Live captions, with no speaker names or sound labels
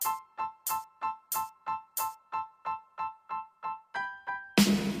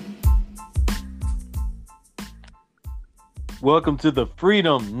Welcome to the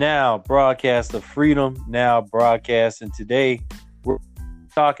Freedom Now broadcast, the Freedom Now broadcast. And today we're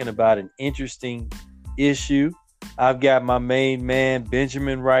talking about an interesting issue. I've got my main man,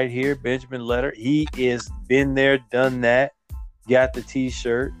 Benjamin, right here, Benjamin Letter. He is been there, done that, got the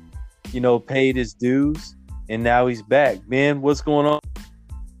t-shirt, paid his dues, and now he's back. Ben, what's going on?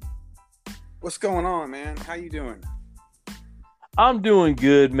 What's going on, man? How you doing? I'm doing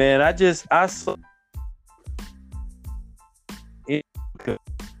good, man. I saw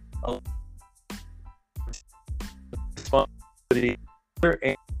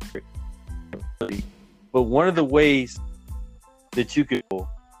but one of the ways that you could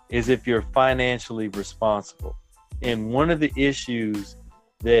is if you're financially responsible. And one of the issues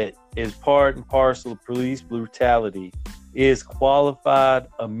that is part and parcel of police brutality is qualified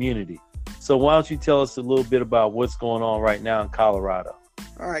immunity. So why don't you tell us a little bit about what's going on right now in Colorado?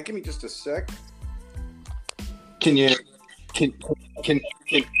 All right, give me just a sec. Can you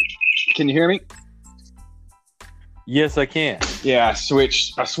hear me? Yes, I can. Yeah, I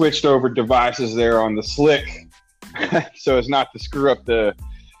switched over devices there on the Slick, so as not to screw up the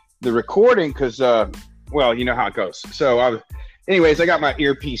recording, because you know how it goes. So, anyways, I got my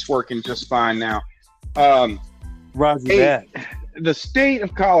earpiece working just fine now. Roger that. The state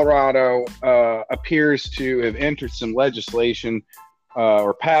of Colorado appears to have entered some legislation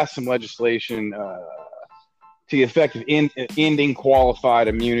or passed some legislation to the effect of ending qualified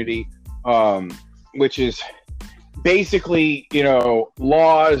immunity, which is basically,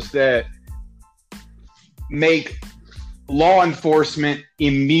 laws that make law enforcement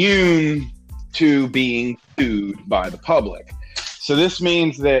immune to being sued by the public. So this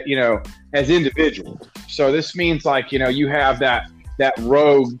means that, as individuals, so this means like, you have that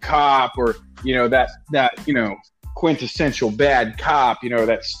rogue cop or, that quintessential bad cop,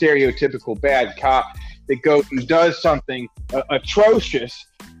 that stereotypical bad cop that goes and does something atrocious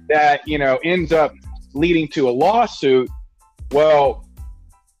that, ends up leading to a lawsuit. Well,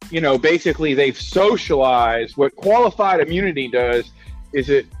 basically they've socialized. What qualified immunity does is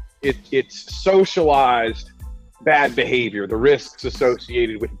it's socialized bad behavior, the risks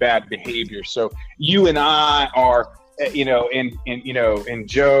associated with bad behavior. So you and I are, and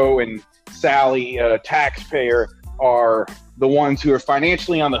Joe and Sally, taxpayer, are the ones who are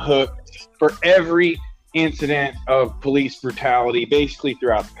financially on the hook for every incident of police brutality basically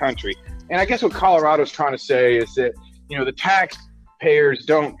throughout the country. And I guess what Colorado is trying to say is that, the taxpayers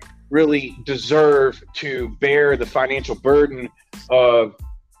don't really deserve to bear the financial burden of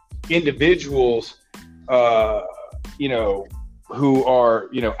individuals, who are,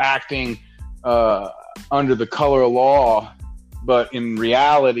 acting under the color of law, but in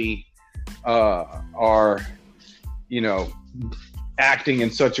reality are, acting in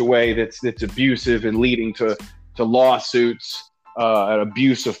such a way that's abusive and leading to lawsuits, an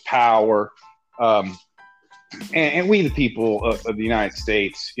abuse of power. And we, the people of the United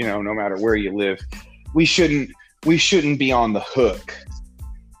States, no matter where you live, we shouldn't be on the hook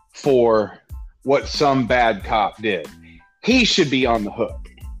for what some bad cop did. He should be on the hook.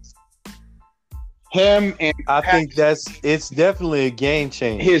 Him and I think it's definitely a game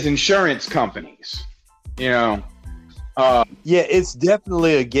changer. His insurance companies, yeah, it's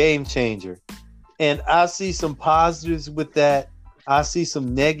definitely a game changer. And I see some positives with that. I see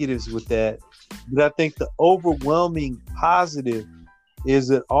some negatives with that. But I think the overwhelming positive is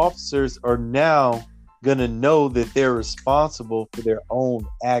that officers are now going to know that they're responsible for their own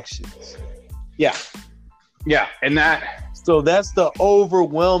actions. Yeah. And so that's the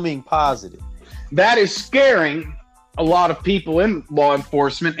overwhelming positive. That is scaring a lot of people in law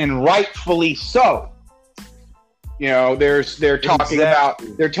enforcement, and rightfully so. They're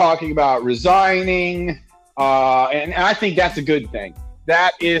talking about resigning, and I think that's a good thing.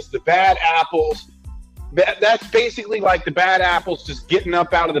 That is the bad apples. That's basically like the bad apples just getting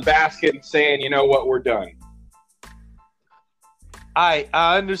up out of the basket and saying, you know what, we're done. I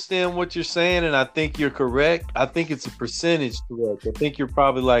understand what you're saying, and I think you're correct. I think it's a percentage correct. I think you're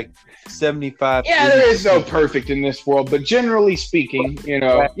probably like 75. Yeah, there is no perfect in this world, but generally speaking,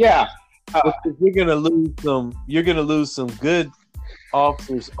 yeah. You're gonna lose some good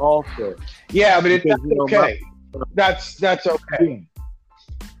officers also. Yeah, but that's okay. That's okay.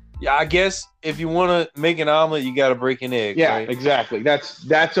 Yeah, I guess if you want to make an omelet, you got to break an egg. Yeah, right? Exactly.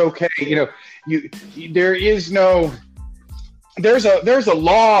 That's okay. There's a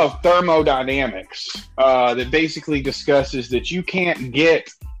law of thermodynamics that basically discusses that you can't get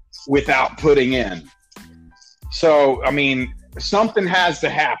without putting in. So, something has to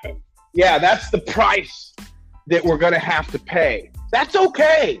happen. Yeah, that's the price that we're going to have to pay. That's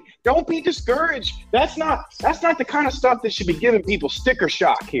okay. Don't be discouraged. That's not the kind of stuff that should be giving people sticker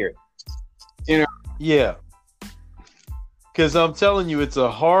shock here. You know? Yeah. Because I'm telling you, it's a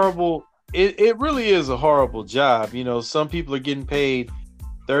horrible. It really is a horrible job. You know, some people are getting paid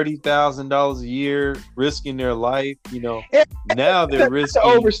 $30,000 a year, risking their life. You know, now they're risking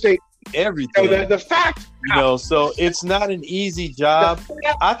overstate everything. The fact, you know, so it's not an easy job.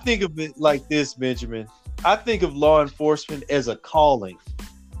 I think of it like this, Benjamin. I think of law enforcement as a calling.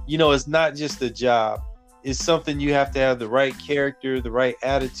 You know, it's not just a job. It's something you have to have the right character, the right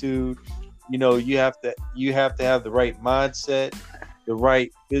attitude. You know, you have to have the right mindset, the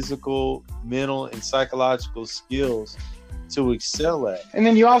right physical, mental, and psychological skills to excel at. And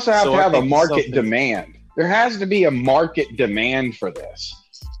then you also have to have a market demand. There has to be a market demand for this.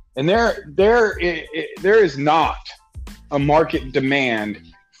 And there is not a market demand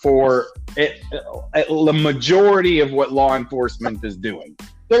for it, the majority of what law enforcement is doing.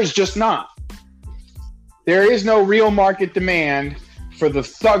 There's just not. There is no real market demand for the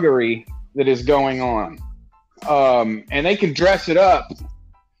thuggery that is going on. And they can dress it up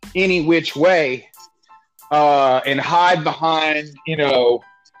any which way and hide behind,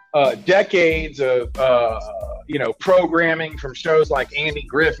 decades of, programming from shows like Andy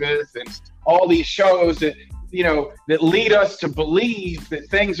Griffith and all these shows that, that lead us to believe that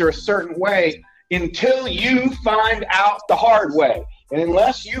things are a certain way until you find out the hard way. And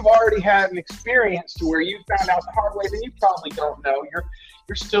unless you've already had an experience to where you found out the hard way, then you probably don't know.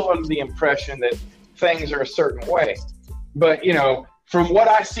 You're still under the impression that things are a certain way. But, from what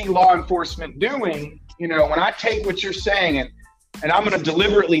I see law enforcement doing, when I take what you're saying and I'm going to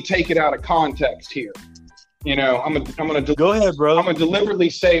deliberately take it out of context here. I'm going to go ahead, bro. I'm going to deliberately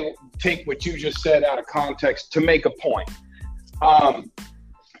take what you just said out of context to make a point.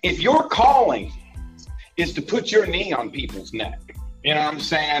 If your calling is to put your knee on people's neck, you know what I'm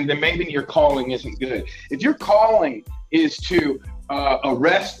saying, then maybe your calling isn't good. If your calling is to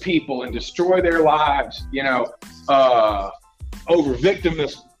arrest people and destroy their lives, over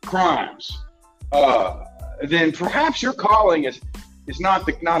victimless crimes, then perhaps your calling is not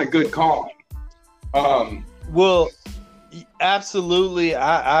a good calling. Well, absolutely.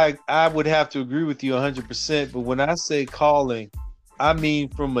 I would have to agree with you 100%. But when I say calling, I mean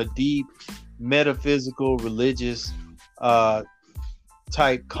from a deep metaphysical, religious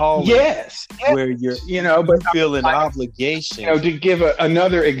type calling. Yes. Where you're, but feel an obligation. To give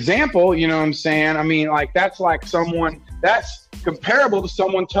another example, what I'm saying? I mean, that's comparable to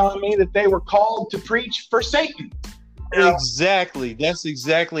someone telling me that they were called to preach for Satan. Exactly. That's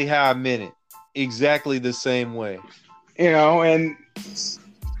exactly how I meant it. Exactly the same way. And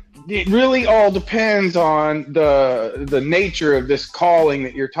it really all depends on the nature of this calling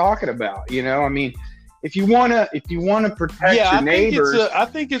that you're talking about. I mean, if you want to protect your neighbors, I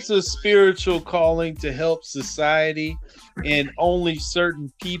think it's a spiritual calling to help society, and only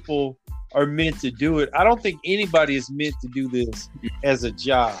certain people are meant to do it. I don't think anybody is meant to do this as a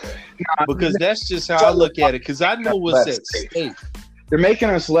job, because that's just how I look at it. Because I know what's at stake. They're making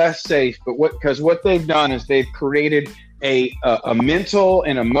us less safe, but what they've done is they've created a mental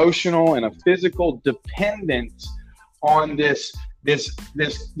and emotional and a physical dependence on this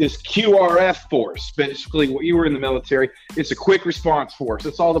QRF force. Basically, what you were in the military, it's a quick response force.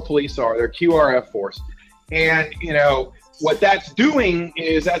 That's all the police are. They're QRF force. And, what that's doing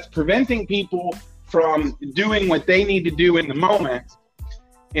is that's preventing people from doing what they need to do in the moment,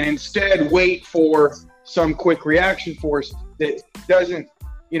 and instead wait for some quick reaction force that doesn't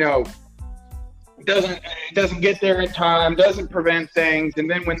get there in time, doesn't prevent things. And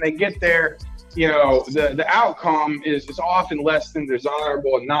then when they get there, the outcome is often less than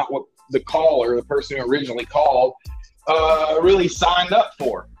desirable and not what the caller, the person who originally called, really signed up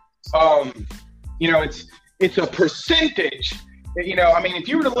for. It's a percentage. I mean, if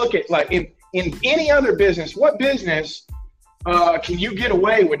you were to look at like in any other business, what business can you get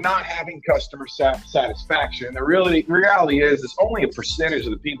away with not having customer satisfaction? And the reality is it's only a percentage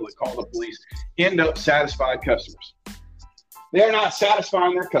of the people that call the police end up satisfied customers. They're not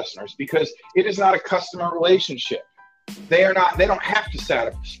satisfying their customers because it is not a customer relationship. They don't have to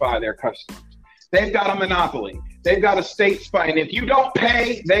satisfy their customers. They've got a monopoly. They've got a state spy. And if you don't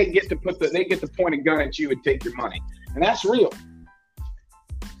pay, they get to point a gun at you and take your money. And that's real.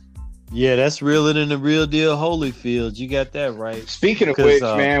 Yeah, that's realer than the real deal Holyfield. You got that right. Speaking of which,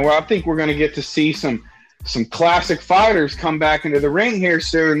 man, I think we're going to get to see some classic fighters come back into the ring here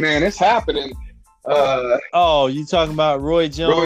soon, man. It's happening. You talking about Roy Jones?